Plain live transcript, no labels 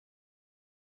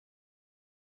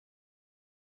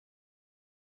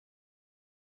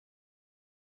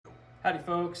Howdy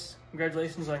folks,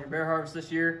 congratulations on your bear harvest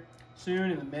this year. Soon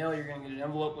in the mail you're going to get an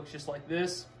envelope looks just like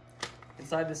this.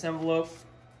 Inside this envelope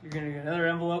you're going to get another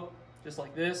envelope just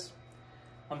like this.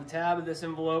 On the tab of this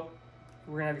envelope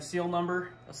we're going to have your seal number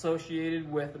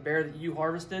associated with the bear that you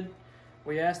harvested.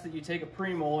 We ask that you take a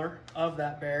premolar of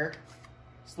that bear,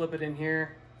 slip it in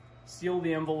here, seal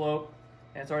the envelope,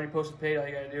 and it's already postage paid. All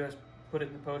you got to do is put it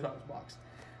in the post office box.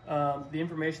 The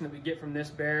information that we get from this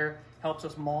bear helps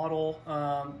us model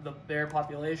the bear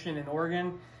population in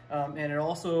Oregon, and it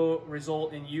also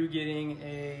result in you getting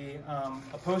a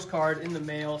postcard in the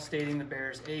mail stating the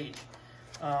bear's age.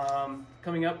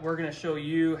 Coming up, we're going to show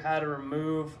you how to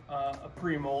remove a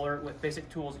premolar with basic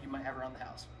tools that you might have around the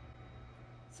house.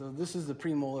 So this is the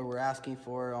premolar we're asking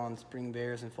for on spring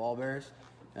bears and fall bears.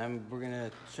 We're going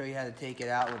to show you how to take it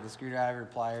out with a screwdriver,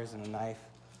 pliers, and a knife.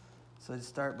 So just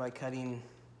start by cutting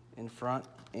in front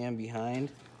and behind,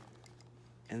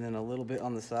 and then a little bit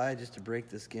on the side just to break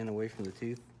the skin away from the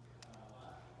tooth.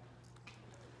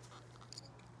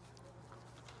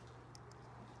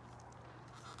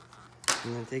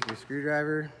 And then take your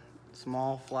screwdriver,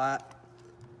 small, flat,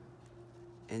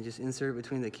 and just insert it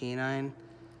between the canine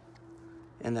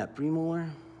and that premolar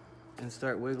and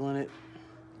start wiggling it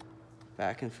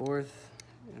back and forth,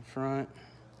 in front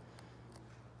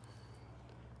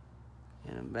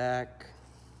and back.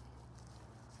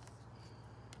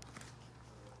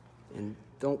 And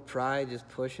don't pry, just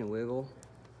push and wiggle,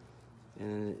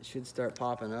 and it should start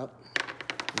popping up.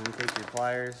 And then take your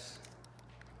pliers,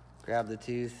 grab the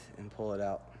tooth, and pull it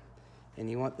out.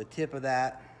 And you want the tip of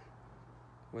that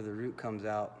where the root comes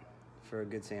out for a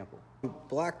good sample.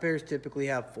 Black bears typically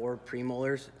have 4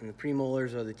 premolars, and the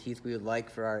premolars are the teeth we would like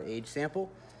for our age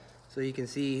sample. So you can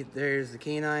see there's the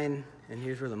canine, and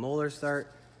here's where the molars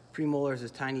start. Premolars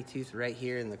is tiny tooth right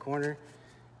here in the corner.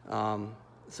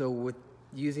 So with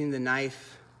using the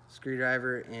knife,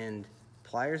 screwdriver, and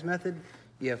pliers method,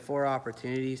 you have 4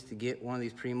 opportunities to get one of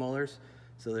these premolars.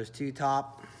 So there's 2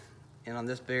 top, and on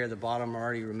this bear the bottom are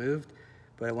already removed,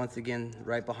 but once again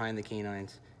right behind the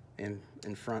canines and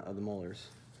in front of the molars.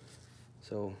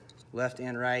 So left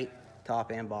and right,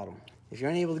 top and bottom. If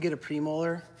you're unable to get a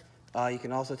premolar, you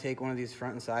can also take one of these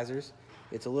front incisors.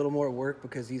 It's a little more work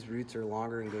because these roots are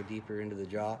longer and go deeper into the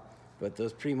jaw, but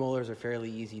those premolars are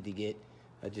fairly easy to get.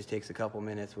 It just takes a couple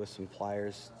minutes with some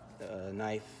pliers, a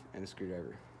knife, and a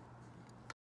screwdriver.